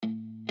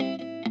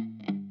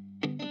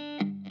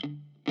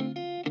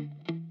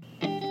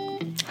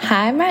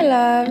Hi, my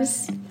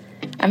loves.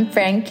 I'm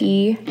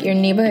Frankie, your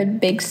neighborhood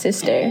big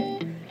sister.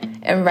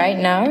 And right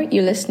now,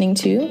 you're listening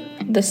to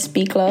the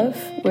Speak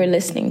Love, We're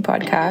Listening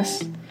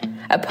podcast,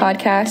 a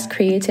podcast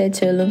created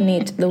to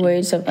illuminate the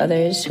words of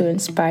others who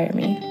inspire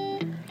me,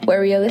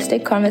 where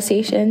realistic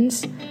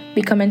conversations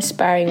become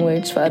inspiring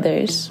words for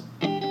others.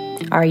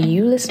 Are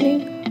you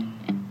listening?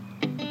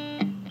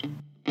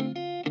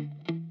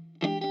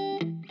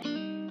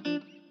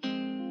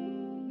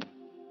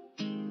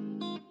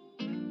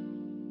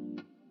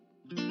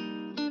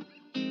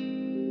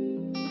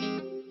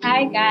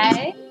 Hi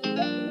guys,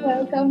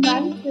 welcome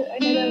back to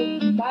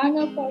another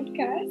banger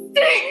podcast.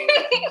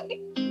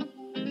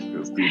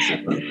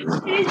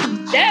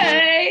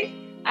 Today,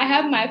 I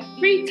have my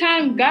free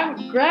time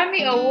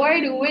Grammy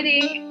Award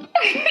winning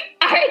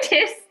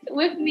artist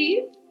with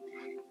me.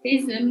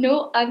 He's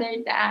no other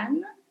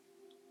than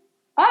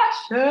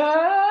Usher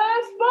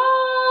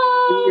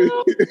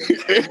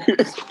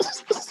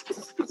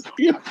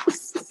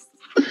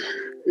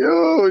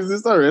Yo, is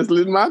this a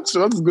wrestling match?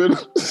 What's good?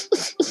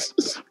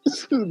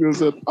 This girl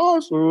said,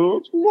 Usher,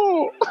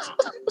 whoa.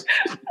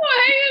 Why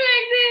are you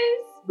like this?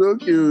 Don't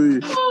kill me.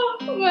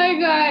 Oh my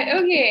god,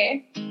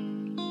 okay.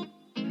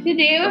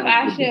 Today with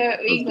Asha,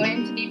 we're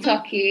going to be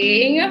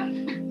talking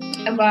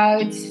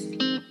about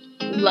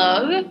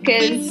love,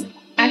 because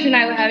Asha and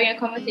I were having a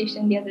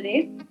conversation the other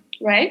day,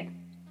 right?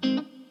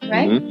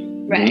 Right?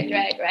 Mm-hmm. Right.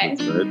 That's right.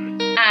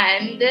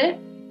 And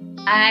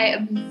I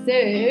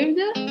observed,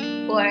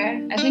 or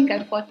I think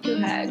I fought too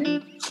hard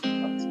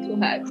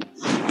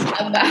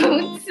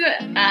about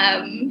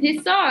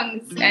his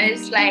songs, and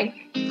it's like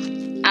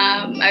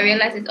I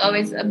realized it's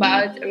always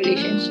about a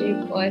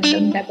relationship or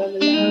some type of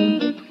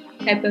love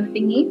type of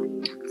thingy.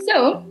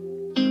 So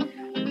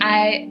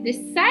I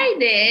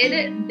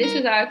decided this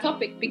was our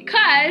topic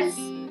because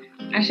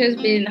Asha's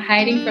been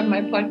hiding from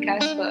my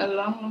podcast for a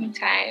long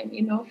time.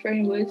 You know,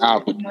 friend was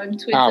on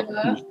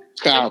Twitter.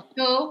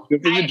 No, I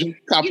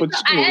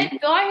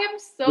adore him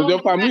so much. Your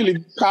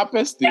family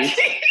capacity.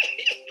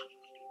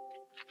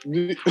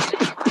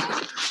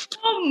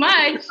 So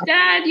much,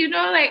 Dad. You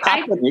know, like I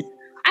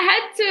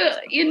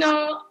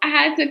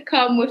had to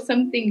come with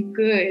something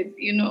good,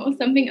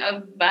 something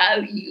of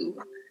value.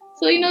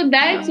 So,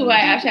 that's why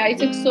actually it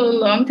took so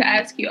long to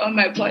ask you on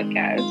my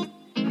podcast.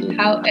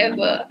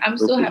 However, I'm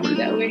so happy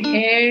that we're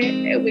here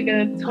and we're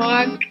gonna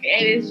talk, and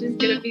it's just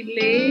gonna be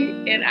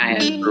late, and I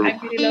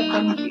really love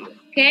talking to you.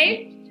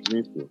 Okay?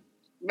 Me too.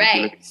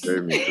 Right.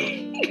 Me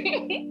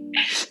too.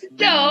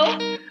 So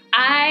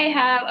I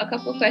have a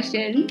couple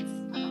questions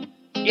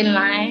in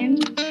line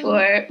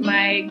for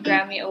my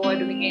Grammy Award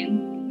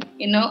winning,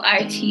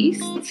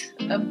 artist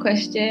of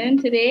question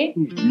today.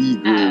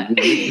 You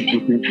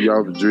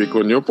have Drake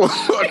on your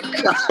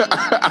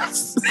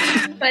podcast.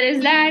 But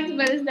is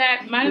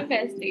that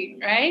manifesting,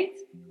 right?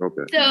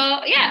 Okay.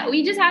 So yeah,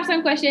 we just have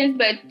some questions,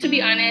 but to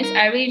be honest,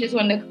 I really just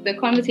want the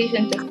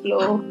conversation to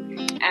flow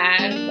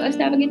and for us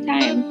to have a good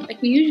time, like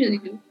we usually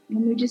do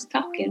when we're just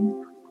talking.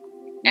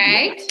 All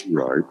right?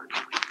 Right.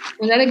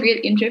 Was that a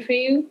great intro for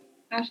you,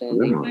 Asha?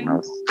 Yeah,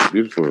 that's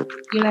beautiful.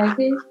 You liked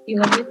it? You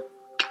loved it?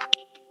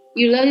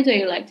 You loved it or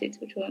you liked it?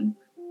 Which one?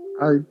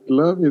 I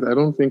love it. I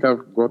don't think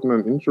I've gotten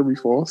an intro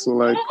before, so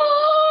like...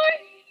 Oh,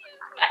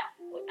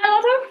 a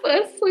lot of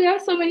firsts. We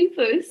have so many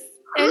firsts.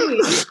 Anyway.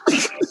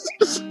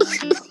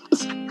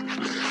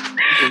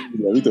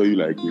 Let me tell you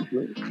like it.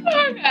 Right?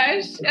 Oh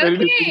gosh.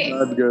 Okay.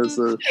 Bad girl,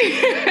 so.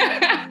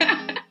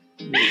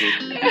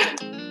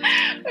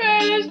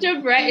 Alright, let's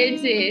jump right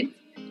into it.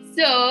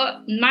 So,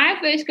 my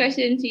first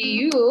question to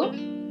you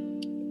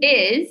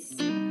is,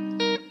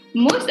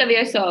 most of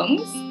your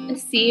songs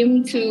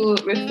seem to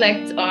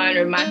reflect on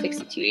romantic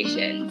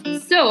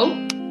situations. So,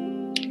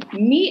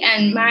 me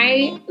and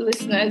my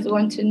listeners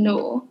want to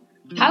know,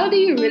 how do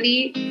you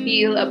really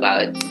feel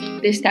about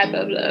this type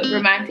of love,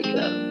 romantic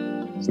love?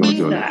 It's not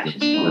John.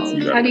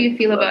 How do you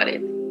feel about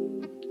it?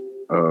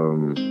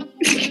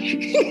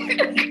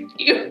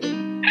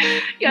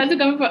 You have to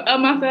come for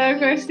after that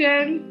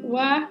question.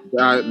 What?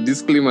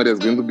 Disclaimer: there's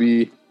going to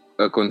be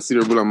a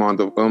considerable amount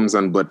of ums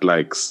and but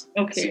likes.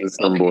 Okay.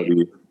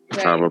 Somebody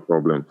have a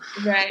problem.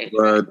 Right.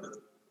 But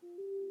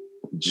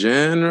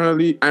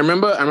generally, I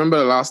remember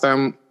the last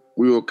time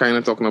we were kind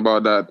of talking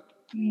about that.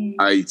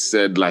 I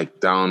said like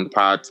down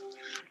pat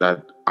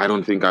that I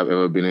don't think I've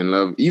ever been in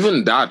love.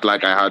 Even that,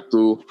 like I had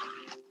to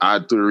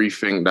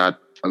rethink that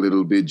a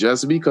little bit,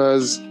 just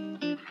because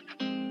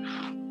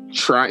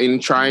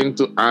trying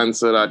to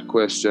answer that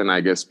question,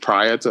 I guess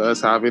prior to us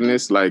having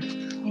this, like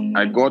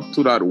I got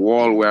to that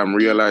wall where I'm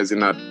realizing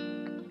that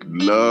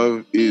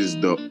love is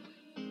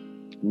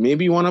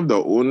maybe one of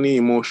the only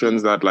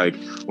emotions that, like,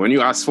 when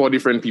you ask 4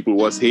 different people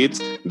what's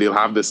hate, they'll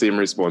have the same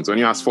response. When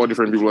you ask 4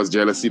 different people what's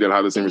jealousy, they'll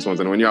have the same response.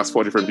 And when you ask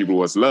 4 different people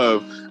what's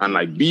love and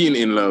like being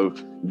in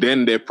love,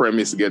 then their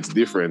premise gets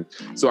different.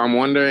 So I'm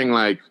wondering,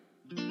 like,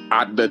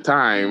 at the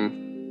time,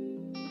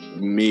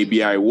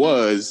 maybe I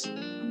was,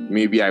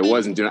 maybe I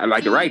wasn't.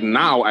 Like right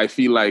now, I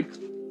feel like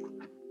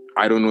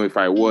I don't know if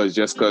I was,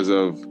 just because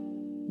of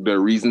the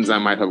reasons I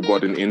might have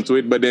gotten into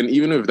it. But then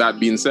even with that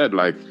being said,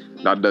 like,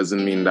 that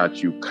doesn't mean that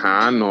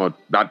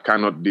that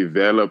cannot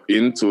develop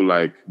into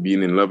like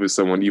being in love with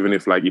someone, even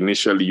if like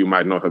initially you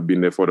might not have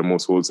been there for the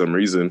most wholesome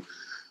reason.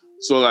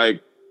 So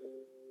like,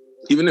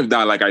 even if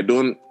that, like, I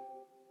don't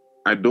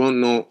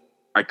know,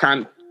 I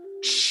can't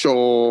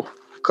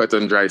cut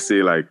and dry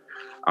say like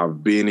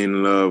I've been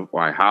in love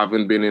or I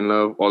haven't been in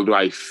love, although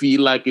I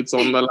feel like it's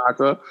on the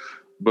latter.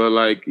 But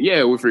like,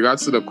 yeah, with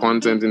regards to the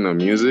content in the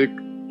music,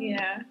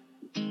 yeah,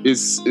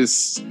 it's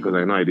because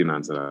I know I didn't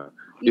answer that.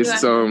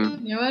 It's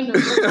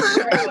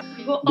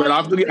but I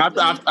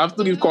have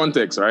to give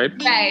context, right?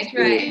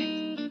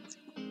 Right.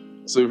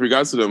 So with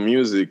regards to the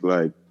music,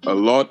 like a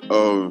lot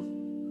of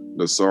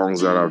the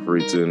songs that I've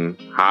written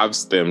have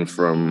stemmed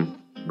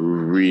from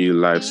real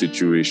life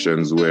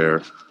situations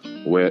where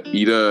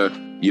either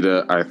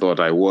I thought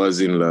I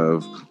was in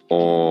love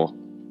or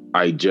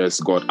I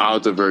just got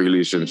out of a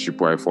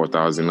relationship where I thought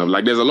I was in love.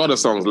 Like there's a lot of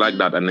songs like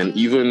that, and then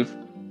even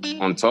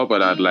on top of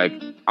that, like,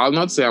 I'll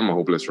not say I'm a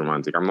hopeless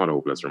romantic. I'm not a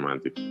hopeless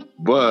romantic,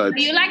 but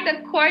you like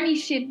the corny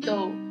shit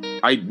though.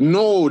 I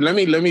know. Let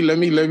me.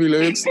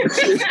 Opposed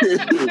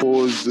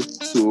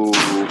to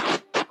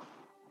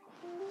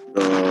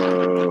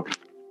the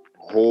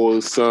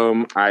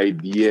wholesome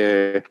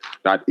idea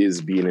that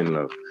is being in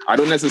love. I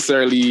don't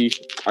necessarily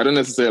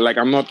like.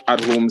 I'm not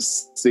at home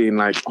saying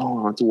like, oh,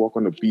 I want to walk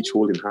on the beach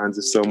holding hands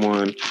with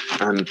someone,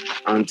 and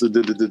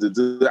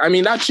to. I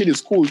mean, that shit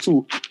is cool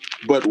too.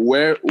 But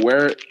where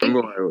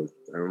remember where I was?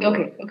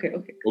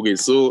 Okay,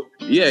 so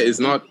yeah, it's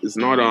not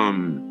that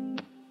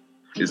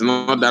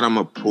I'm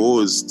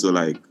opposed to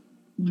like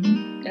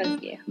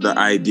the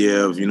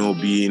idea of, you know,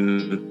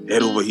 being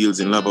head over heels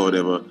in love or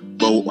whatever.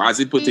 But as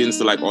it pertains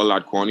to like all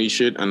that corny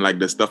shit and like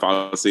the stuff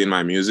I'll say in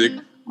my music,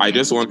 I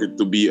just want it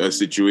to be a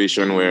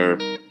situation where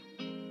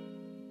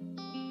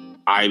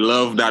I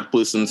love that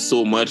person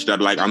so much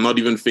that like I'm not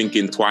even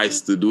thinking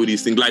twice to do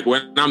these things. Like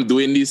when I'm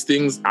doing these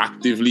things,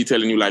 actively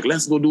telling you like,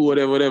 let's go do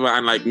whatever,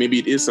 and like maybe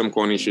it is some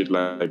corny shit.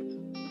 Like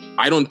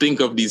I don't think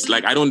of these,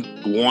 like I don't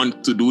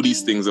want to do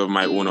these things of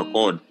my own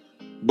accord.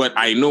 But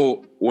I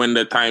know when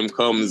the time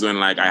comes when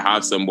like I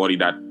have somebody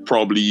that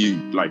probably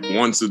like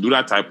wants to do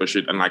that type of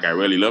shit and like I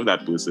really love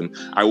that person,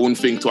 I won't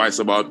think twice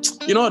about,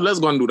 you know what, let's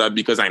go and do that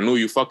because I know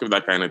you fuck with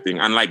that kind of thing.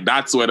 And like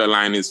that's where the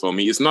line is for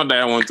me. It's not that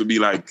I want to be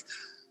like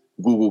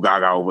goo goo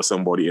gaga over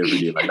somebody every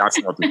day. Like that's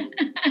not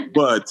it.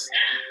 But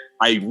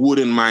I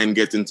wouldn't mind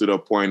getting to the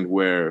point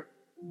where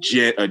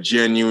a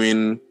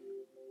genuine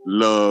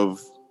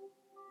love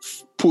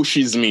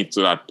pushes me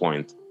to that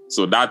point.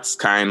 So that's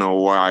kind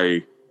of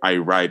why I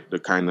write the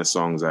kind of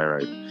songs I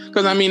write.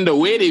 Because I mean, the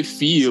way they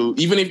feel,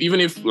 even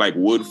if like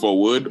word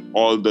for word,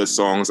 all the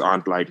songs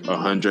aren't like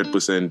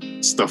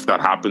 100% stuff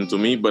that happened to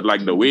me, but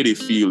like the way they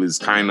feel is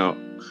kind of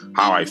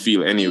how I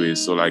feel anyway.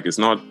 So like it's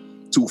not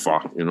too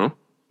far, you know?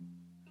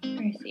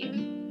 I see.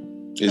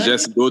 It's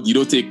just you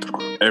don't take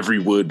every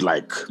word,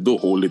 like don't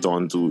hold it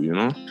on to, you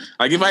know?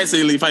 Like if I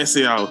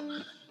say I'll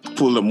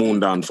pull the moon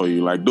down for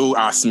you, like don't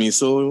ask me,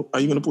 so are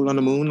you gonna pull on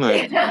the moon?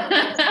 Like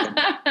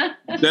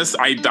just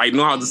I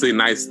know how to say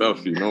nice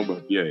stuff, you know,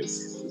 but yeah,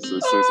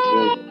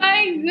 oh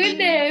my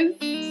goodness.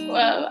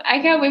 Well, I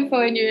can't wait for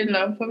when you're in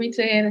love for me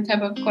to hear the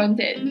type of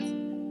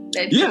content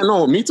that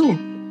no, me too.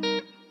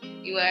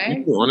 You are?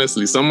 Me too,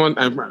 honestly. I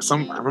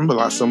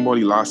remember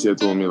somebody last year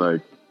told me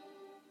like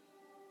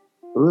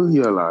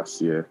earlier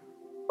last year,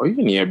 or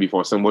even year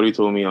before, somebody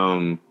told me,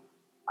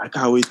 I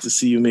can't wait to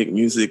see you make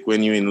music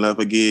when you're in love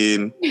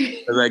again.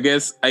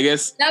 Because I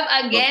guess love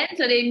again,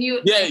 so they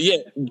knew. Yeah,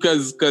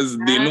 because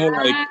they know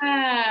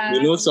they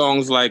know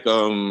songs like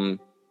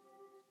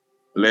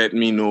Let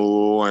Me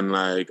Know, and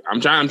like I'm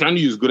trying to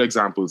use good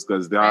examples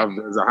because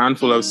there's a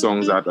handful of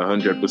songs that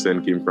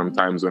 100% came from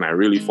times when I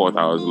really thought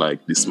I was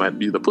like, this might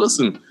be the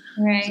person.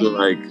 Right. So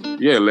like,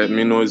 yeah, Let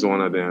Me Know is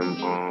one of them.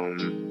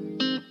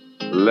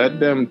 Let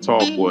Them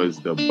Talk was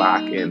the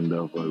back end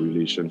of a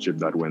relationship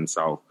that went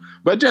south.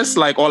 But just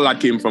like all that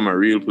came from a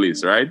real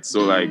place, right? So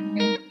like,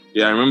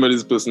 yeah, I remember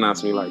this person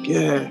asked me like,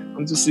 yeah, I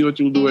want to see what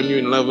you'll do when you're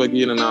in love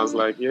again. And I was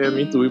like, yeah,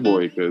 me too,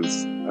 boy,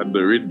 because I had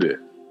to read there.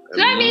 So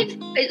that means,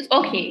 it's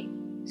okay.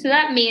 So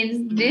that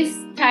means this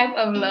type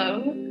of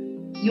love,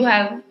 you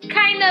have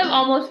kind of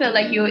almost felt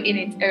like you're in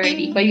it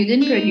already, but you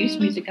didn't produce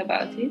music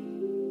about it,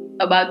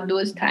 about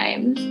those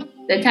times,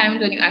 the times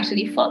when you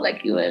actually felt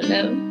like you were in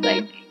love,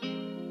 like...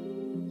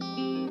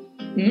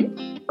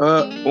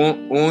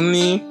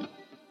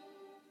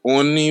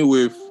 Only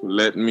with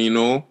Let Me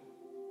Know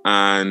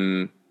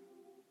and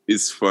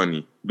It's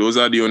Funny. Those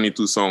are the only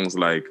two songs,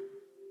 like,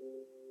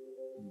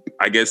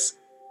 I guess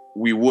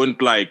we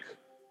won't like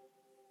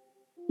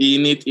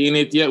in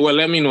it yet. Well,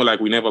 Let Me Know, like,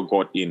 we never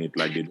got in it.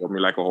 Like, they got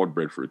me like a hot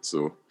breadfruit.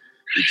 So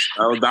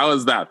that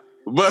was that.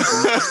 But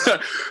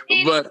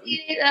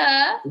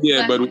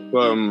yeah, but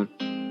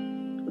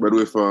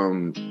with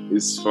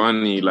It's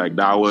Funny, like,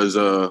 that was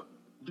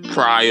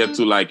prior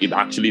to like it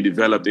actually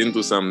developed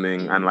into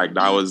something, and like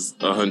that was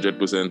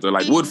 100%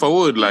 like word for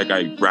word. Like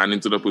I ran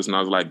into the person, I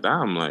was like,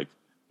 damn, like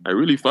I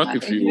really fuck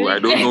with you. I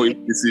don't know if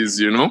this is,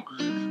 you know.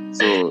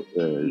 So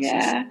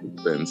Yeah. it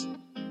depends.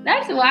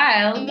 That's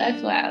wild.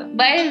 That's wild.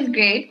 But it's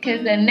great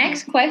because the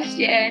next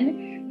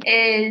question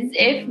is,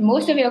 if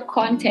most of your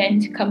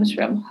content comes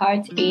from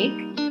heartache,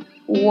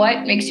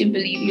 what makes you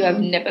believe you have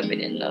never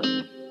been in love?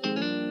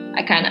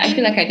 I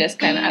feel like I just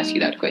kind of asked you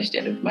that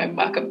question with my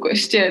backup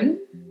question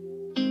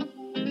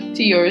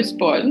to your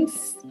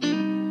response.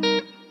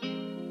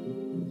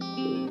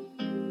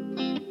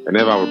 I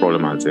never have a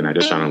problem answering. I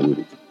just trying to with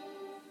it.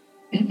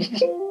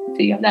 So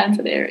you have the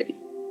answer there already.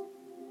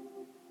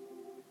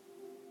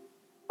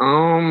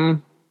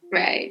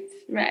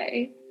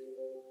 Right.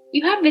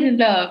 You have been in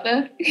love.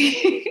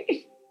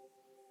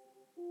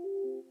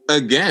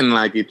 Again,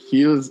 like it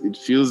feels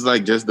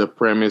like just the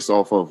premise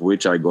off of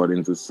which I got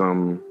into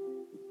some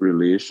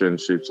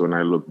relationships when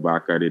I look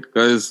back at it.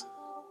 Because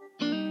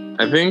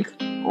I think,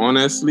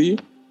 honestly,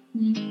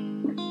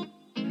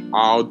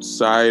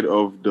 outside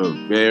of the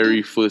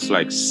very first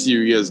like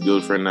serious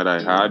girlfriend that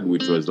I had,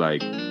 which was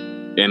like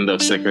end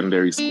of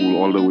secondary school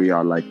all the way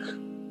out, like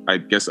I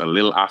guess a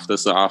little after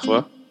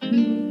Safa,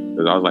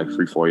 because I was like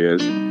 3-4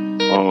 years.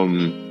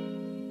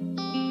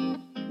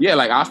 Yeah,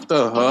 like after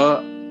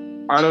her,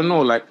 I don't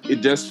know, like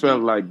it just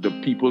felt like the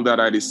people that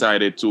I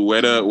decided to,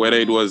 whether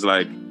it was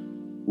like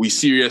we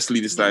seriously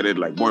decided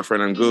like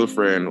boyfriend and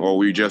girlfriend, or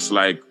we just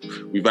like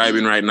we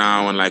vibing right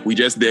now and like we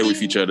just there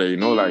with each other, you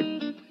know, like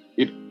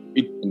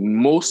it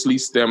mostly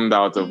stemmed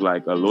out of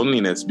like a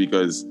loneliness,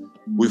 because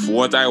with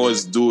what I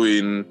was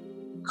doing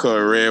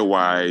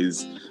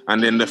career-wise,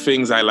 and then the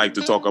things I like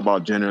to talk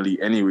about generally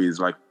anyways,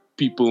 like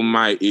people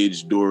my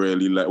age don't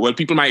really like, well,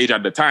 people my age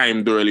at the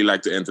time don't really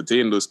like to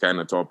entertain those kind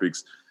of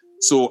topics.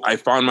 So I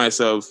found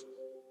myself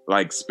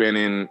like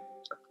spending,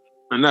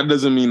 and that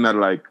doesn't mean that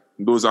like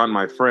those aren't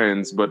my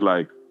friends, but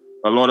like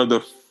a lot of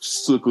the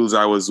circles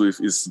I was with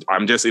is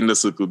I'm just in the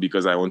circle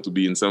because I want to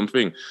be in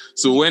something.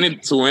 So when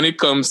it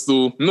comes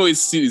to, no,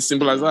 it's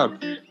simple as that.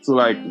 So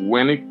like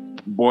when it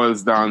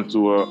boils down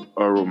to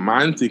a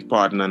romantic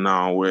partner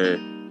now, where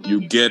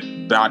you get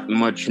that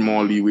much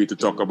more leeway to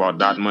talk about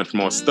that much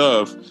more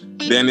stuff,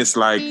 then it's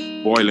like,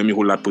 boy, let me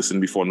hold that person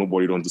before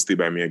nobody wants to stay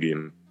by me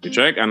again. You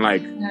check? And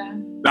like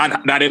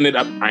that ended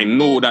up, I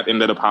know that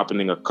ended up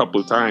happening a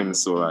couple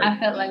times. So like I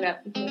felt like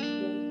that before.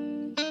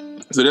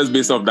 So just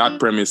based off that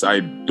premise,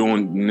 I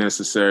don't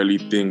necessarily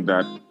think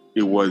that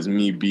it was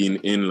me being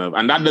in love.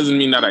 And that doesn't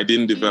mean that I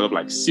didn't develop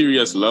like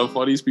serious love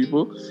for these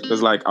people,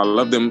 because like I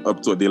love them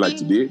up to a day like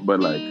today. But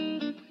like,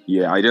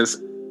 yeah, I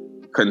just,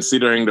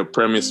 considering the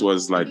premise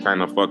was like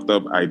kind of fucked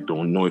up, I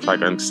don't know if I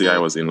can say I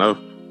was in love.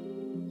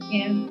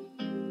 Yeah.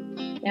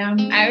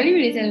 I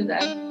really said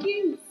that.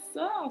 You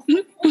soft.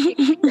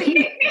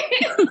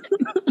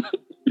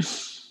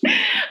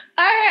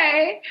 All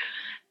right.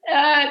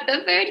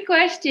 The third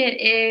question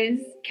is,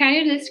 can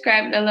you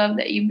describe the love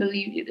that you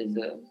believe you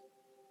deserve?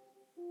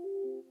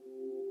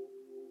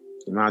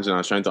 Imagine I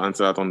was trying to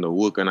answer that on the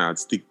work and I'd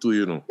stick to,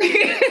 you know.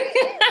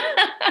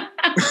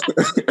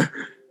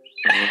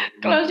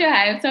 Close your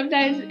eyes.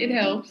 Sometimes it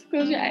helps.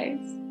 Close your eyes.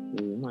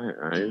 My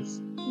eyes?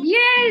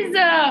 Yes.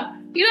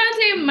 You don't have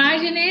to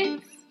imagine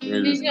it.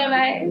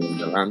 Visualize.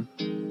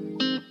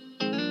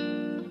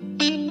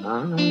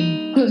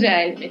 Close your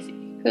eyes, Missy.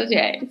 Close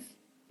your eyes.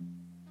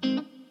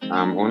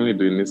 I'm only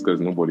doing this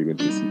because nobody got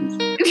to see this.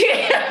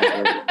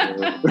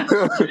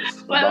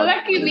 Well,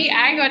 luckily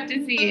I got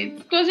to see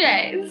it. Close your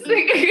eyes.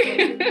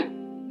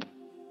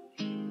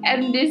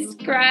 And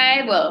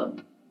describe, well,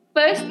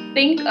 first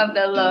think of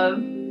the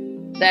love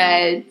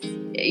that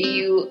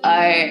you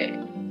are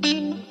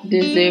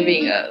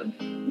deserving of.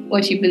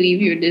 What you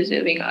believe you're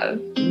deserving of.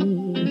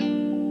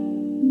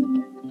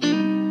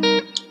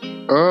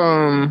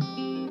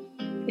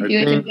 If you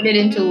were to put it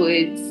into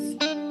words,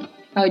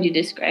 how would you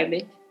describe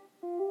it?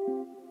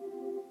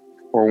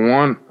 For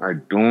one, I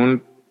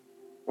don't.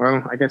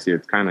 Well, I guess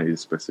it kind of is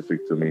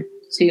specific to me.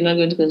 So you're not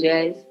going to close your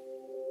eyes?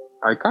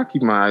 I can't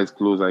keep my eyes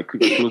closed. I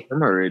closed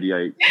them already.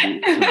 I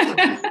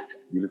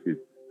believe it.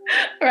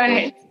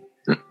 Right.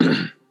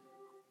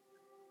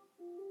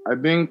 I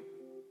think,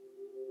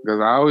 because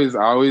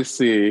I always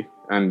say,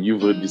 and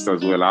you've heard this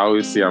as well, I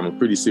always say I'm a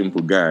pretty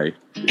simple guy.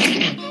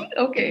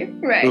 Okay,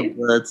 right.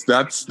 But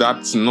that's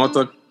not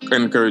an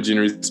encouraging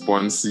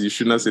response. You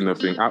shouldn't say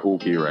nothing.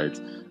 Okay, right.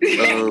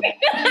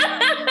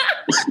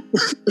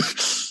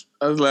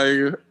 I was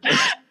like,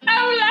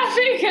 I'm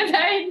laughing because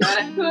I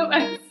know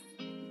that.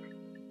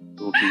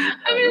 Okay.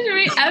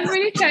 I'm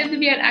really trying to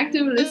be an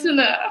active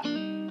listener.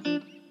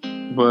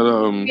 But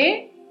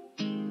okay.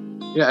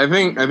 Yeah, I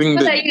think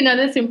that you're not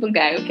a simple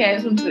guy. Okay, I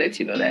just want to let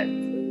you know that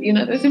you're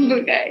not a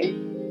simple guy.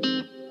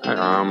 I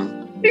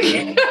am.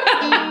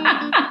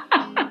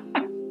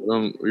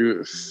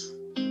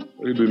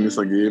 We're doing this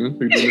again.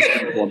 We're doing this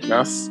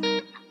podcast.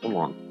 Come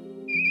on.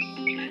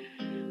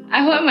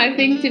 I want my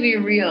thing to be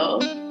real.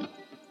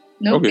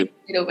 No okay.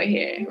 It over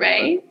here,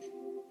 right?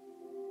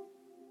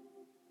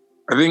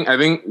 I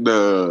think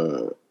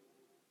the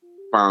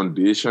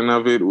foundation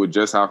of it would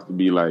just have to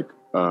be like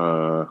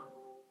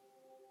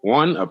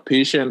one, a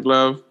patient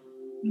love,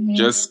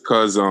 just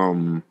because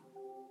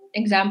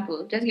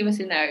example, just give a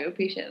scenario,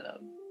 patient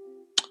love.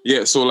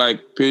 Yeah, so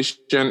like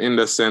patient in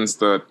the sense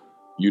that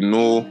you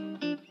know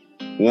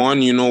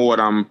what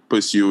I'm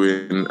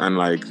pursuing and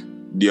like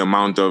the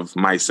amount of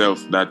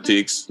myself that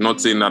takes. Not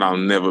saying that I'll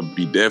never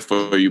be there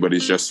for you, but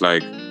it's just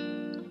like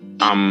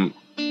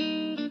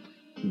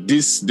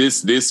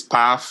this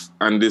path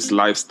and this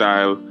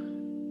lifestyle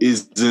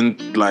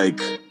isn't like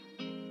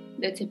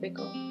the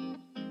typical.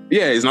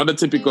 Yeah, it's not the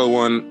typical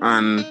one,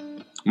 and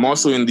more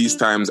so in these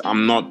times,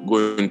 I'm not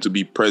going to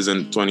be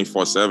present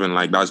 24/7.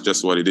 Like that's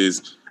just what it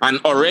is. And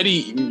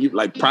already,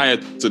 like prior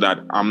to that,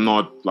 I'm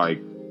not like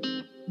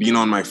being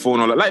on my phone.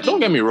 Or like, don't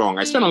get me wrong,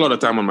 I spend a lot of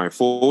time on my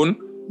phone,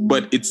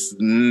 but it's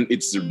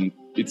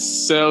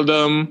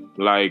seldom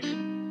like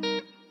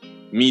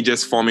me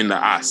just forming the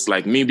ass.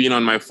 Like me being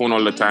on my phone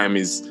all the time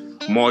is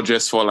more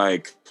just for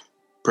like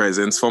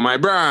presence for my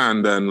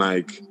brand and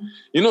like,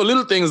 you know,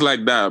 little things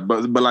like that.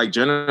 But like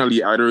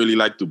generally, I don't really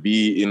like to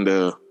be in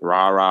the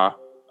rah-rah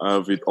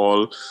of it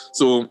all.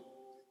 So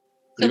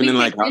even in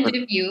like with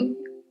you.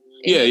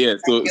 Yeah.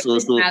 So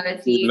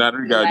in that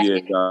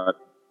regard,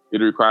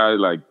 it requires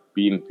like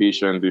being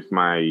patient with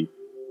my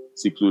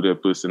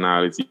secluded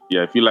personality.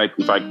 Yeah, I feel like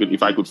if I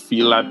could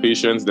feel that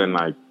patience, then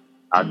like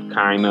I'd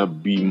kind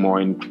of be more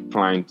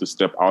inclined to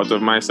step out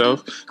of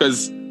myself,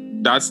 because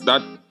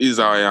that is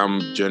how I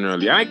am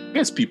generally. And I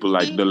guess people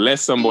like, the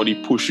less somebody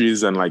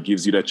pushes and like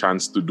gives you the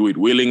chance to do it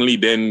willingly,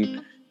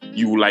 then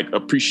you like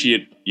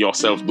appreciate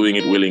yourself doing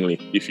it willingly,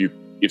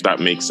 if that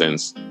makes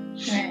sense.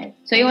 Right.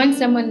 So you want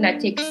someone that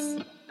takes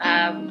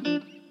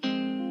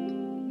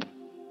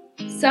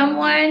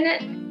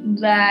someone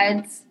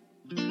that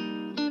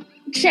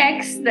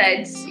checks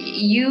that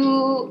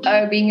you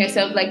are being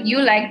yourself. Like you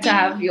like to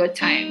have your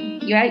time.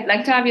 You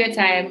like to have your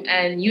time,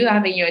 and you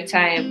having your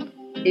time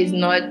is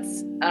not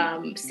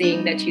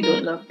saying that you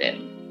don't love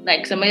them.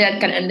 Like somebody that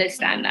can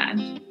understand that.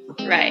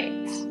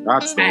 Right.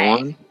 That's the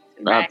one.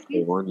 That's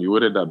the one. You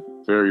worded that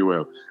very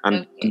well.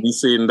 And me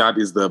saying that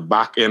is the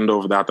back end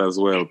of that as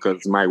well,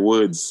 because my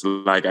words,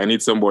 like I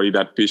need somebody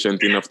that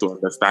patient enough to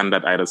understand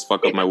that I just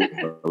fuck up my words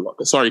a lot.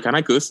 Sorry, can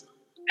I curse?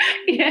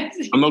 Yes.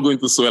 I'm not going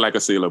to swear like a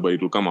sailor, but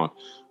it will come out.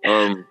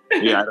 I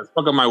just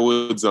fuck up my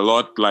words a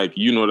lot. Like,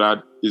 you know,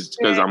 that is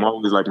because I'm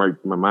always like,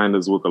 my mind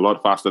does work a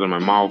lot faster than my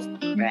mouth.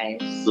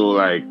 Right. So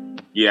like,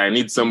 I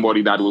need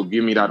somebody that will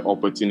give me that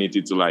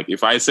opportunity to like,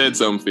 if I said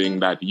something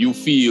that you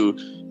feel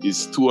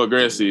is too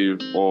aggressive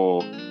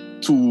or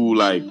too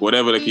like,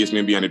 whatever the case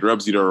may be, and it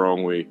rubs you the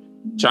wrong way,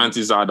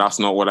 chances are that's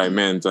not what I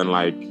meant. And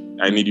like,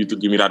 I need you to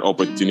give me that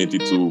opportunity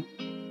to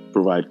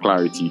provide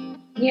clarity.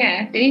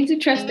 Yeah, they need to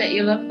trust that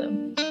you love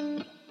them.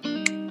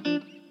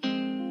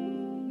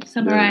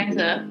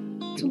 Summarizer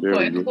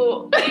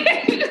 2.4.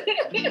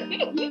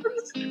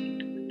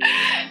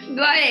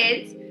 Got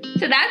it.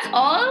 So that's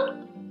all?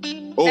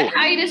 Oh. That's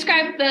how you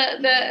describe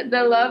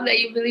the love that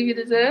you believe you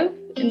deserve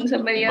in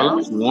somebody else? Well,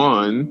 that's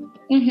one.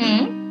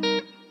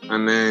 Mm-hmm.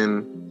 And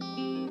then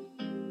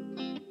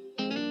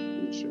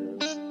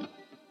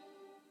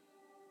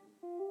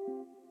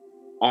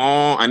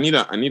I need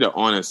a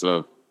honest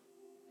love.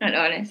 An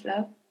honest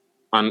love.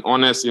 And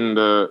honest in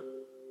the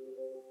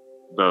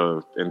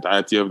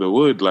entirety of the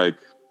word, like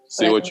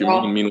say what you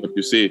mean what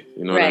you say.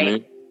 You know what I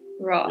mean?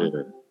 Raw.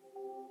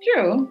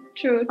 Yeah.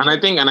 True. And I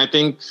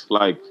think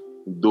like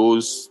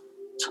those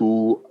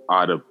two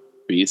are the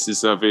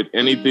basis of it.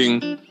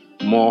 Anything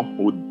more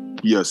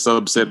would be a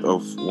subset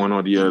of one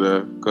or the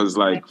other. Because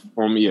like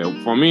for me,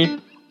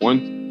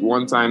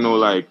 once I know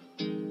like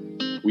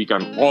we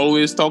can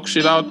always talk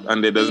shit out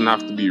and there doesn't have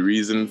to be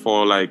reason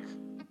for like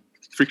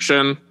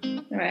friction,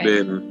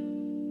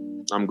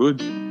 then I'm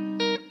good.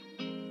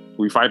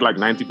 We fight like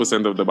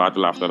 90% of the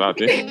battle after that.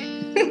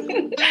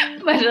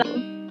 But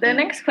the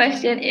next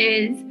question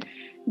is,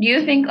 do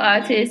you think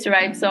artists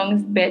write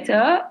songs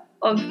better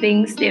of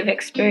things they've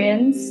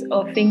experienced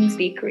or things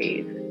they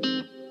crave?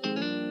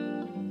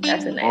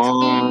 That's a nice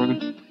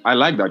question. I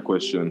like that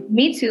question.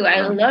 Me too.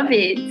 I love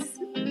it.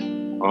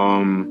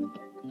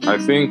 I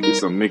think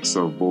it's a mix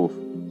of both,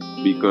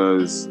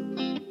 because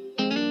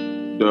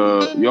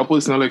your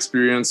personal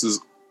experiences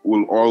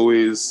will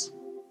always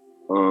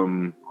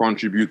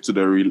contribute to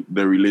the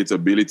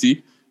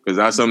relatability, because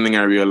that's something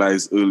I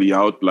realized early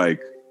out.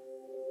 Like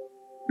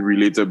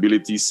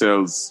relatability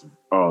sells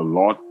a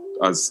lot.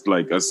 As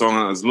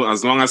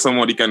long as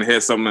somebody can hear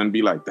something and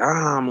be like,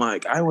 damn,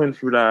 like I went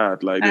through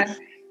that,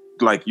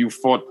 like you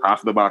fought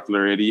half the battle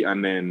already.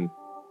 And then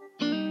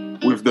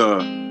with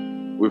the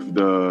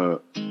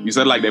you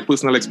said like their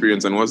personal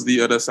experience, and what's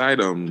the other side?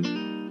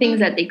 Things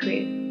that they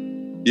crave.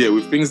 Yeah,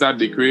 with things that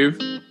they crave,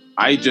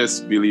 I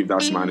just believe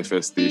that's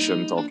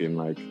manifestation talking.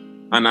 Like,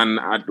 and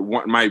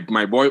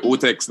my boy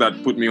Otex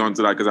that put me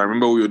onto that, because I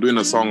remember we were doing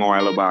a song a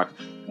while back,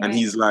 and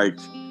he's like,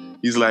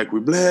 we're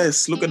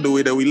blessed. Look at the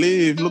way that we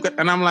live.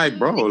 And I'm like,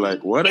 bro,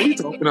 like, what are you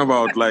talking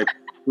about? Like,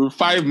 we're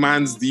 5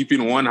 mans deep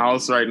in one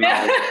house right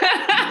now.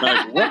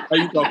 Like, what are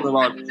you talking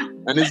about?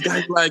 And this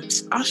guy's like,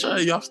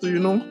 Asha, you have to,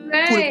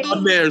 put it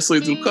out there so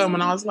it will come.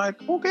 And I was like,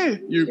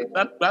 okay,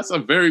 that's a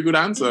very good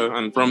answer.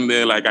 And from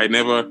there, like, I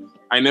never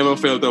I never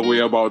felt a way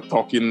about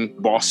talking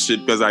boss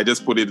shit because I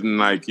just put it in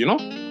like,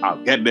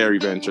 I'll get there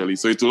eventually.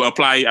 So it will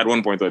apply at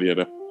one point or the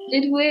other.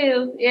 It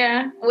will,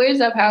 yeah. Words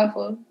are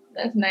powerful.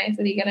 That's nice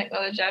that you can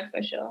acknowledge that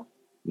for sure.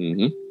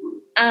 Mm-hmm.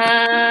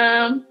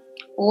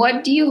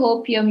 What do you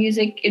hope your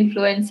music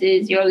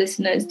influences your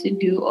listeners to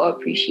do or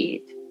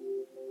appreciate?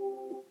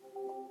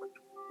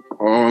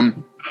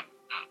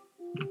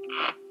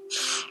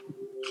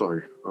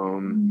 Sorry.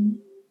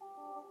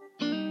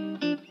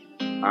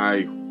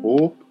 I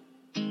hope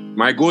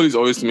my goal is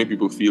always to make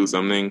people feel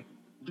something.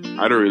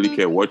 I don't really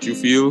care what you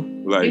feel.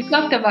 Like we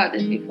talked about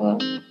this before.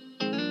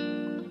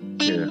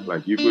 Yeah,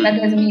 like you could. That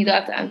doesn't mean you don't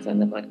have to answer on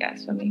the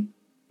podcast for me.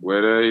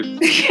 Whether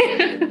it's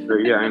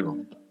yeah, I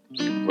know.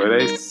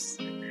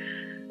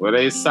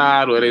 Whether it's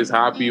sad, whether it's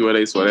happy, whether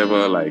it's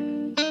whatever, like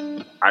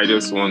I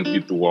just want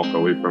you to walk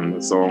away from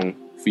the song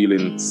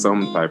feeling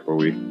some type of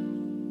way.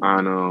 And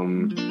I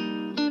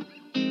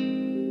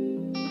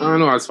don't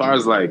know, as far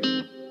as like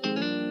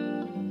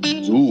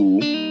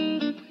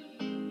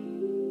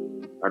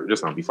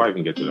before I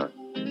even get to that,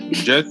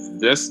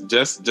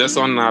 just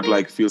on that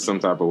like feel some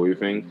type of way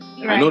thing.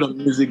 Right. I know the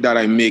music that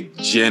I make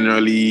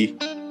generally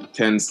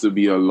tends to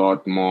be a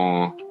lot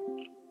more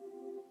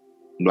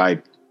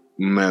like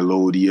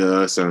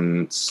melodious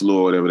and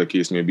slow, whatever the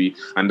case may be.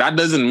 And that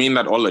doesn't mean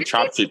that all the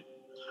trap shit.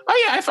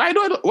 Oh yeah, if I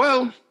don't,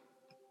 well,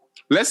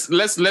 let's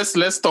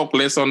talk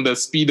less on the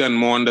speed and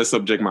more on the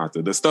subject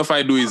matter. The stuff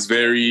I do is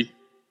very.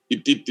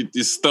 It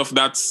is stuff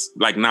that's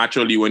like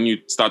naturally when you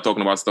start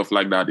talking about stuff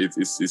like that,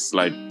 it's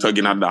like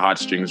tugging at the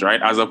heartstrings,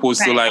 right? As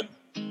opposed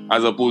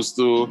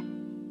to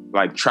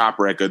like trap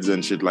records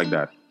and shit like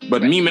that.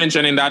 But me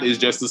mentioning that is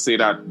just to say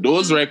that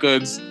those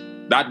records,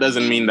 that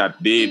doesn't mean that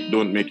they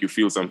don't make you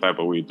feel some type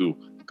of way too,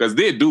 because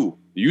they do.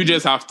 You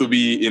just have to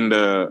be in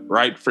the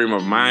right frame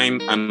of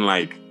mind and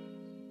like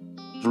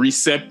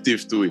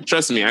receptive to it.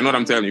 Trust me, I know what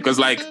I'm telling you, because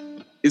like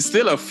it's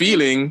still a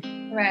feeling,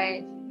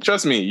 right?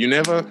 Trust me, you've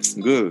never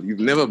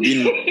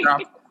been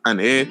trapped and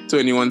hear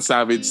 21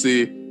 Savage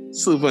say,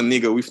 silver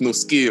nigga with no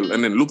skill,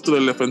 and then look to the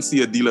left and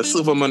see a dealer,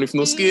 silver man with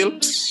no skill.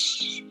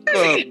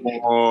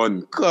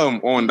 Come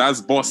on, that's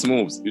boss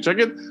moves. You check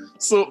it?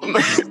 So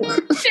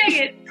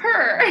check it,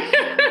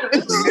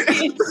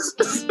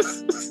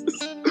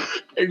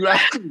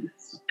 Exactly.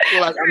 So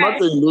like, I'm not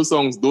saying those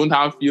songs don't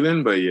have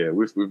feeling, but yeah,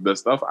 with the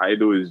stuff I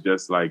do is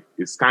just like,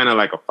 it's kind of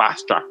like a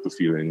fast track to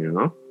feeling,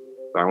 So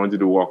I want you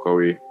to walk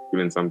away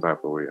feeling some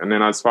type of way. And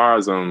then as far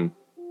as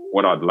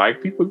what I'd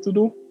like people to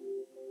do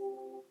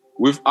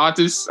with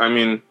artists, I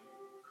mean,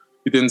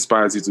 it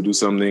inspires you to do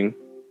something,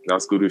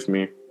 that's good with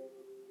me.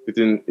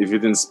 And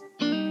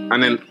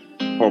then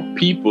for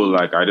people,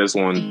 like I just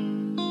want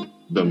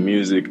the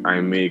music I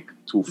make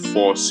to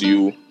force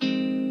you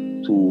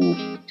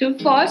to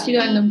force you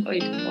don't know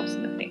to force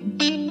nothing.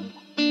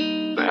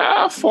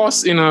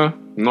 Force in a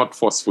not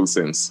forceful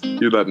sense.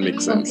 If that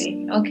makes sense.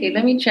 Okay.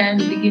 Let me try and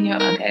begin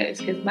your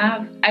archives because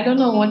I don't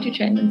know what you're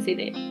trying to say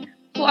there.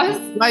 Force.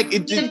 Like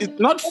it's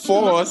not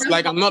force.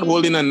 Like I'm not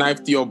holding a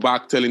knife to your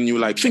back, telling you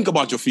like think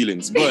about your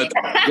feelings. But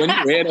when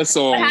you hear the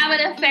song, have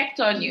an effect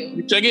on you.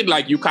 You check it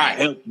like you can't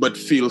help but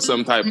feel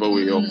some type of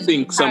way or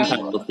think some type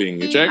of thing.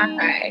 You check. All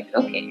right.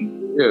 Okay.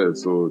 Yeah.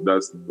 So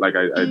that's like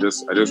I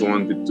just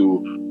wanted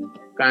to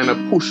kind of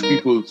push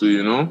people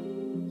to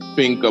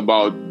think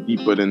about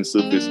deeper than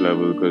surface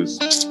level, because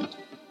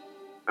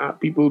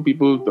people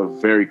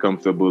are very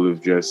comfortable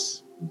with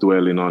just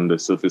dwelling on the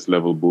surface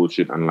level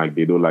bullshit, and like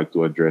they don't like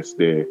to address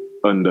their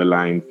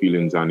underlying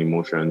feelings and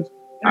emotions.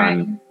 Right.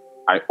 And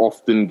I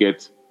often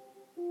get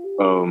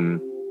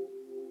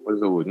what is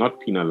the word? Not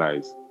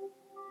penalized.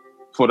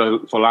 For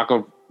lack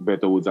of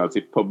better words, I'll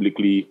say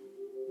publicly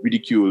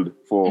ridiculed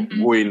for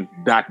going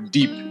that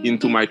deep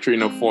into my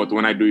train of thought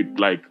when I do it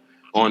like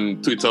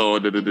on Twitter or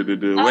whether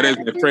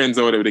it's my friends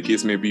or whatever the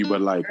case may be, but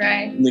like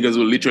niggas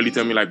will literally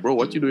tell me like, bro,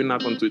 what you doing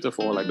that on Twitter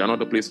for? Like, they're not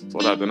the place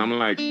for that. And I'm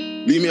like,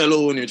 leave me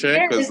alone, you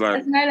check, because like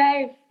that's my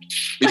life.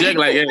 You check,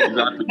 like, yeah,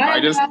 exactly.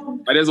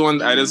 I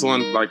just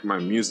want like my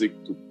music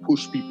to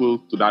push people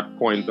to that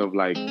point of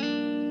like,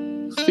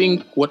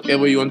 think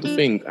whatever you want to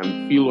think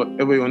and feel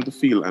whatever you want to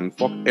feel, and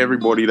fuck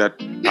everybody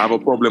that have a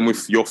problem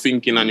with your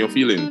thinking and your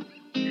feeling.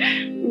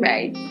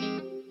 Right.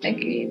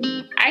 Agreed.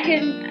 I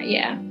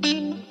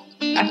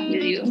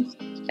feel you.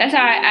 That's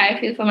how I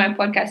feel for my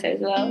podcast as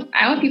well.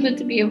 I want people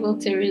to be able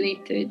to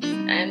relate to it,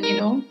 and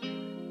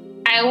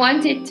I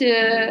want it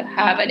to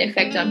have an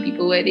effect on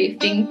people where they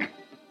think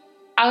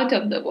out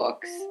of the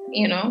box.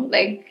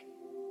 Like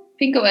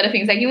think of other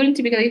things. Like you wouldn't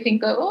typically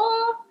think of,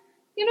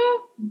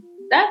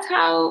 that's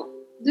how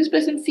this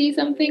person sees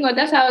something, or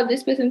that's how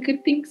this person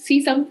could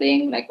see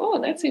something. Like, oh,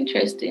 that's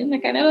interesting.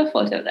 Like I never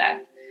thought of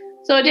that.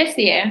 So just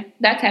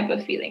that type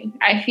of feeling.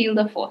 I feel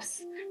the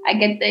force. I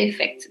get the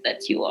effect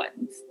that you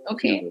want.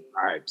 Okay. The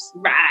vibes.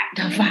 Right,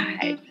 the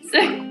vibes.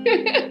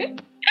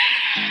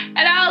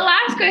 And our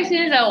last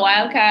question is a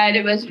wild card.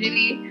 It was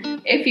really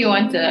if you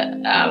want to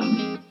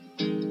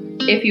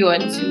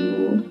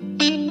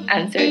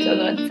answer it or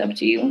not, it's up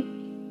to you.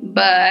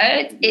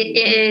 but it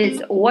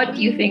is what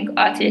you think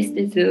artists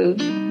deserve,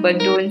 but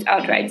don't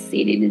outright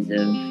say they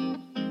deserve.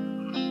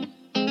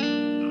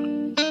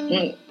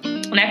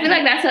 And I feel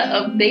like that's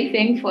a big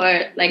thing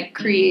for like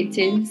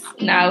creatives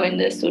now in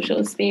the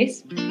social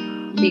space,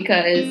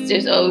 because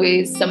there's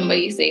always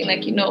somebody saying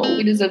like,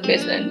 we deserve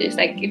better than this.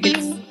 Like if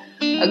it's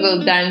a girl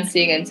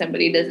dancing and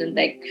somebody doesn't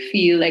like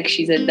feel like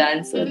she's a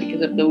dancer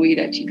because of the way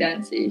that she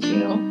dances,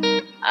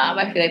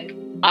 I feel like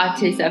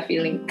artists are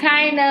feeling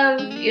kind of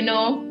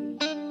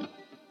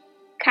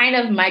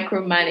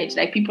micromanaged.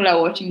 Like people are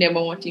watching them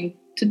and wanting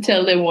to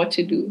tell them what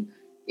to do,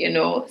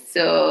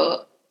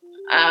 So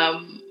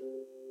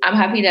I'm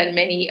happy that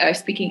many are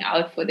speaking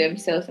out for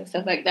themselves and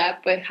stuff like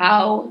that. But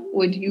how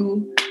would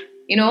you,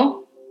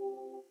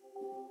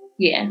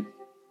 Yeah,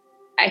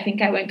 I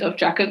think I went off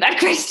track of that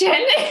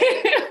question.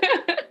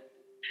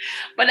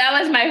 But that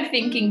was my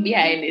thinking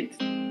behind it.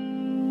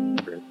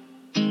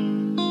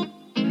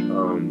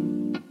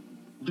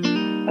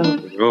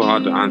 It's real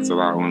hard to answer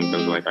that one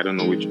because, like, I don't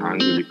know which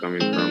angle you're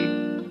coming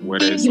from.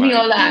 Whether it's Give me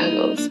all the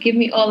angles. Give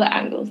me all the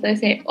angles. Let's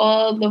say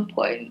all the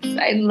points.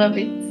 I love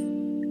it.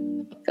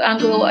 So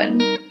angle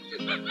one.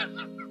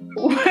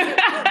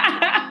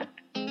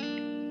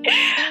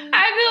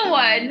 Angle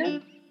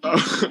one.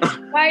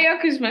 Why are your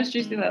Christmas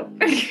tree still up?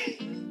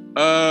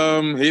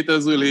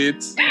 Haters will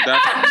hate.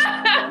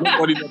 That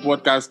nobody in the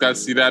podcast can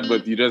see that,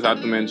 but you just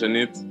have to mention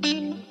it.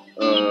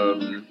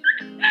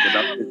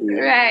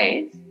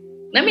 Right.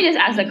 Let me just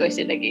ask the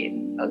question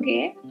again,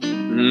 okay?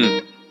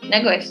 The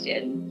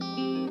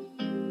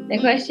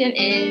question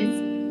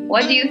is,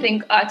 what do you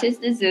think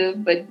artists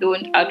deserve but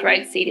don't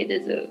outright say they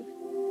deserve?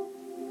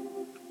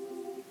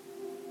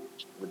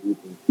 What do you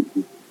think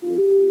people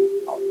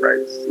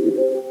outright say they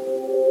deserve?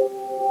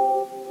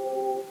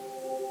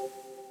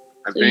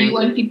 I think you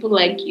want people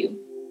like you.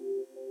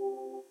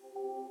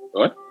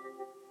 What?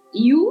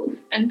 You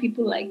and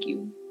people like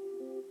you.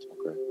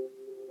 Okay.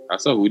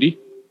 That's a hoodie?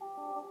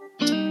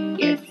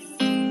 Yes.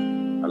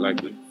 I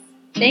like it.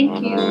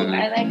 Thank you.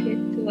 I like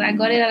it too. I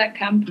got it at a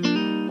camp.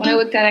 When I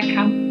worked at a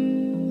camp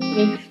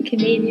with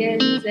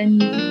Canadians and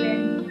New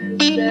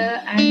Zealanders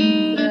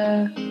and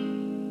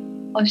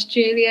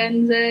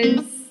Australians.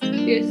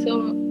 They're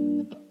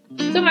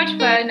so much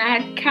fun. I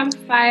had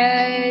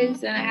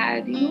campfires and I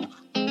had, it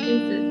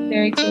was a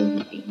very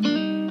cool thing.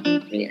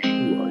 Really nice.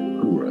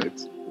 Right.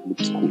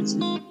 Looks cozy.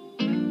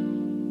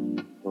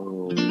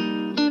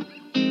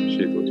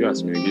 Shit, what you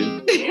asked me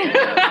again?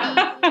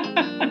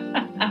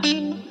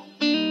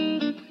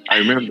 I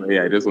remember,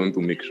 I just want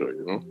to make sure,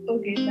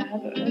 Okay,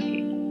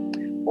 okay.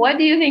 What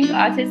do you think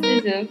artists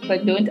deserve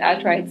but don't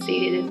outright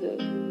say they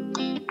deserve?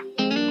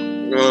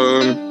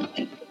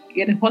 You're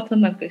getting hot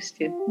on that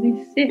question.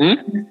 Let's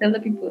tell the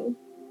people.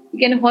 You're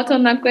getting hot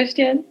on that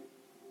question?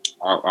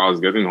 I was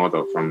getting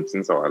hotter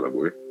since a while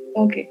ago.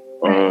 Okay.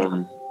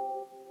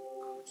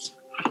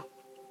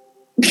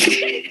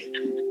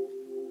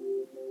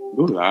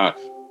 Don't laugh.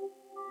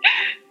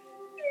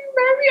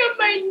 Remind me of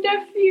my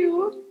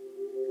nephew.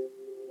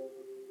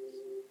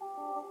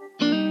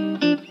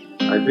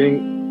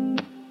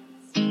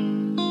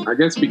 I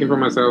guess speaking for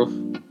myself,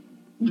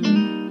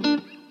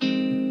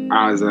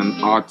 as an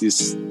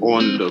artist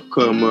on the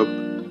come up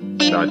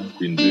that's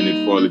been doing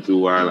it for a little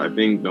while, I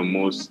think the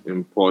most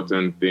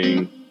important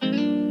thing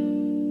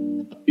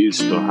is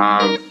to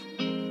have,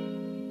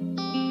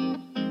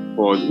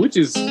 which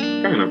is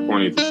kind of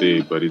funny to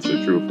say, but it's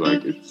the truth.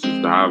 Like, it's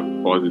just to have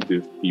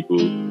positive people.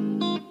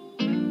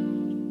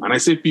 And I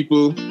say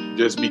people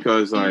just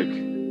because, like,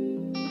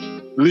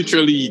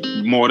 literally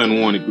more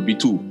than one, it could be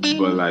two.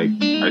 But, like,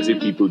 I say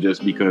people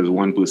just because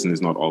one person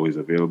is not always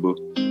available.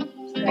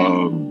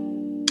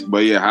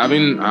 But yeah,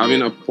 having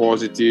a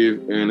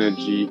positive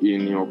energy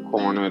in your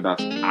corner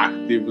that's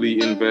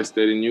actively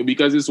invested in you,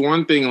 because it's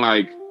one thing,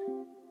 like,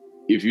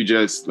 if you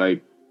just,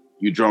 like,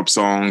 you drop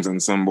songs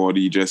and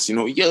somebody just,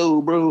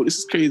 yo, bro, this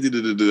is crazy,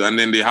 and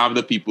then they have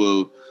the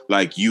people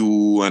like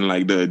you and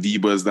like the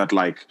divas that,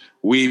 like,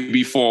 way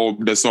before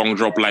the song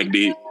drop, like,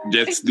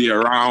 they're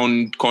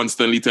around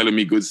constantly telling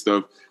me good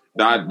stuff.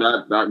 That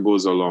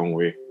goes a long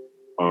way,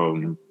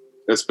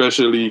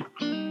 especially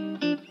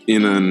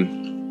in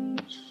an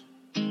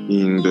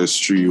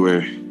industry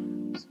where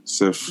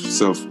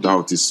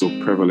self-doubt is so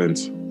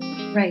prevalent.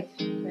 Right.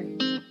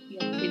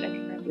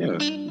 Yeah,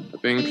 I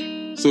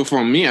think so.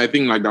 For me, I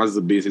think, like, that's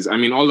the basis. I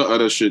mean, all the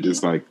other shit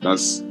is like,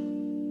 that's,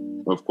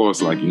 of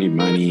course, like, you need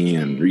money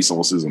and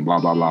resources and blah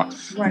blah blah.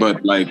 Right.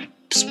 But, like,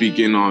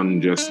 speaking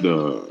on just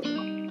the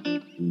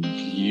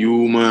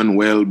human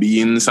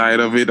well-being side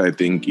of it, I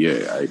think,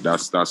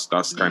 that's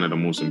kind of the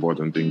most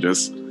important thing.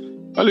 Just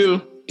a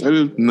little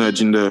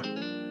nudge in the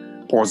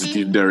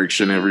positive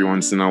direction every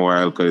once in a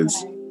while,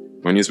 because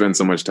when you spend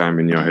so much time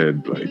in your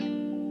head, like,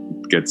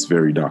 it gets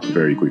very dark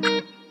very quick.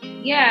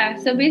 Yeah,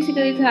 so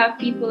basically to have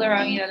people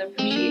around you that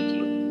appreciate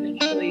you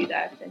and show you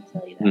that and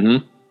tell you that.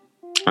 Mm-hmm.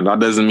 And that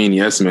doesn't mean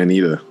yes men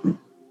either.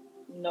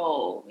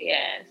 No,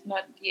 it's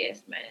not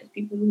yes men. It's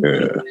people who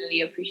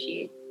genuinely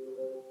appreciate.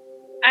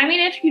 I mean,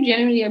 if you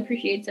genuinely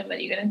appreciate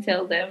somebody, you're going to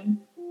tell them.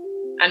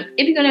 And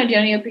if you're gonna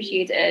genuinely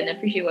appreciate it and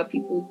appreciate what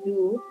people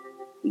do,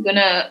 you're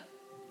gonna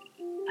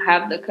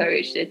have the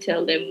courage to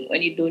tell them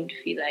when you don't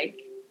feel like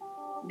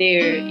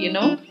they're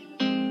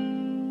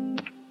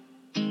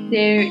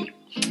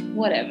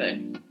whatever.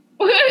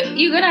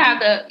 you're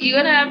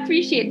gonna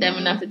appreciate them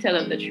enough to tell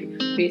them the truth,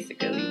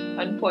 basically,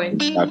 on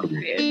point,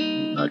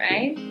 Exactly.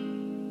 right?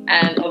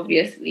 And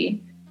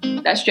obviously,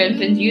 that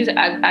strengthens you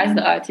as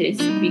the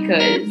artist,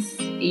 because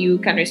you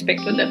can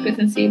respect what that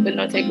person say, but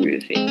not agree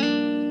with it.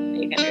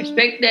 You can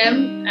respect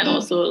them and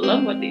also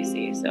love what they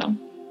say. So,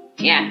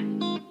 yeah,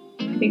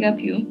 big up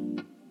you.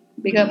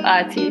 Big up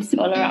artists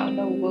all around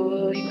the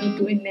world,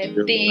 doing their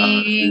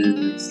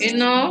thing,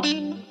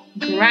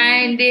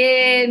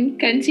 grinding,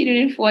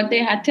 continuing for what they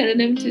had telling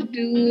them to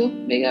do.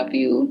 Big up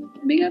you,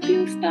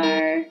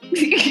 star.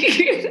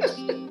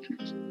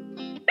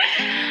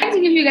 I have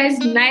to give you guys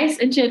nice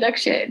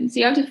introductions.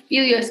 You have to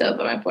feel yourself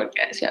on my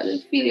podcast. You have to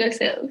feel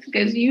yourself,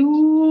 because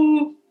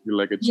you feel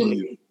like a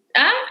cheese.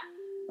 I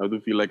have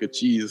to feel like a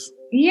cheese.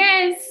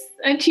 Yes,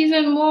 and cheese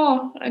and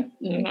more. I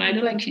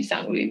don't like cheese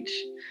sandwich.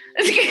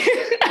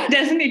 It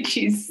doesn't need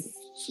cheese.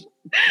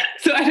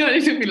 So I don't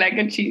need to feel like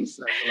a cheese.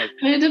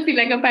 I need to feel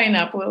like a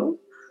pineapple.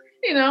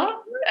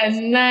 A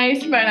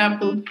nice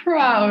pineapple. A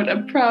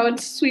proud,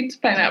 sweet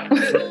pineapple.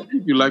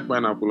 You like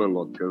pineapple a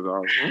lot, because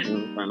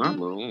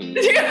pineapple.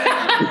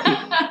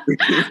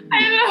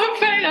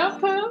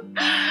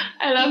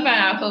 I love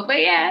pineapple. But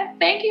yeah,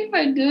 thank you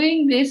for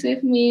doing this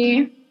with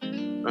me.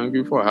 Thank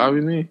you for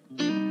having me.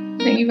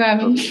 Thank you for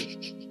having me.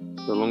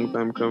 It's a long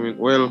time coming.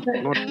 Well,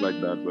 not like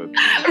that, but...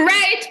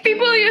 Right,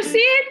 people, you see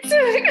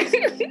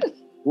it?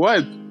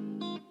 What?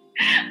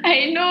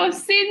 I know,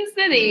 since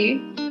the day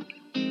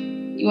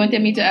you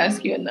wanted me to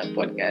ask you on that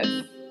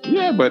podcast.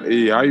 Yeah, but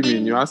how you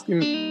mean? You're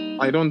asking...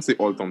 I don't say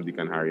all Tom, Dick,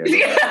 and Harry.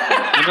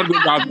 I'm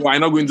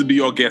not going to be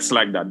your guest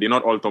like that. They're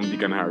not all Tom,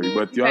 Dick, and Harry,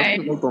 but you're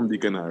asking all Tom,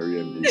 Dick, and Harry.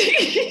 And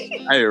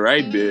hey,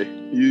 right there.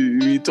 You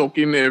be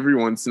talking every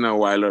once in a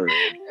while already.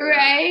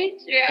 Right.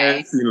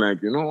 I feel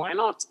like, why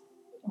not?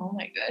 Oh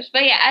my gosh.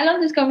 But yeah, I love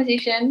this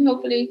conversation.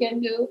 Hopefully we can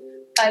do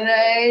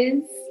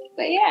others.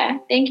 But yeah,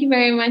 thank you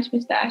very much,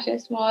 Mr. Asher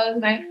Smalls,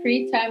 my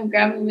free time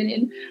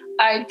Grammy-winning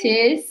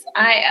artist.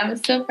 I am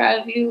so proud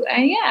of you.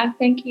 And yeah,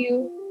 thank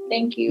you. Mm-hmm.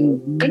 Thank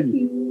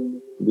you.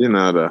 De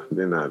nada.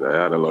 I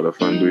had a lot of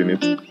fun doing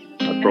it.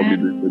 I'll probably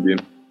do it again.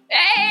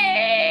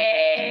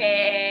 Hey!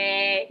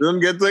 Don't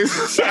get too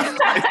excited.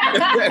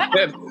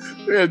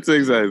 Get too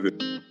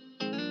excited.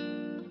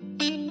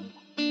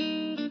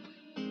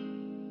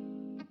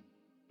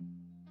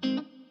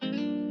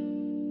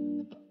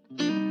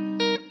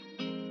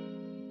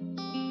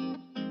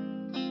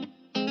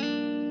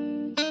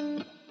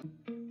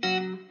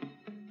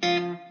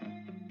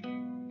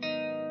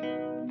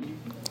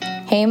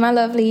 Hey, my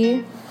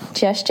lovely.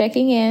 Just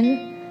checking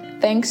in.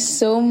 Thanks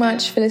so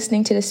much for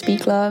listening to the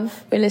Speak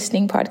Love, We're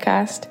Listening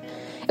podcast.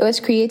 It was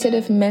created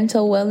with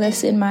mental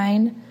wellness in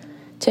mind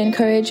to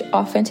encourage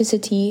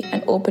authenticity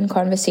and open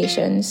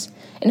conversations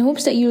in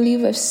hopes that you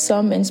leave with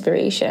some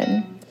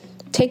inspiration.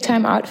 Take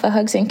time out for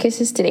hugs and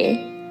kisses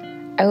today.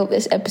 I hope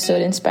this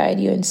episode inspired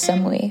you in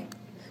some way.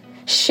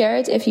 Share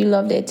it if you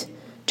loved it.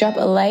 Drop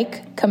a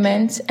like,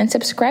 comment, and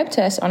subscribe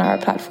to us on our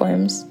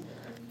platforms.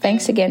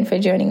 Thanks again for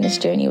joining this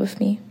journey with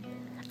me.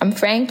 I'm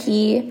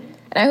Frankie,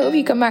 and I hope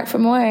you come back for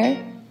more.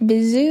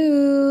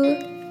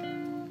 Bisous!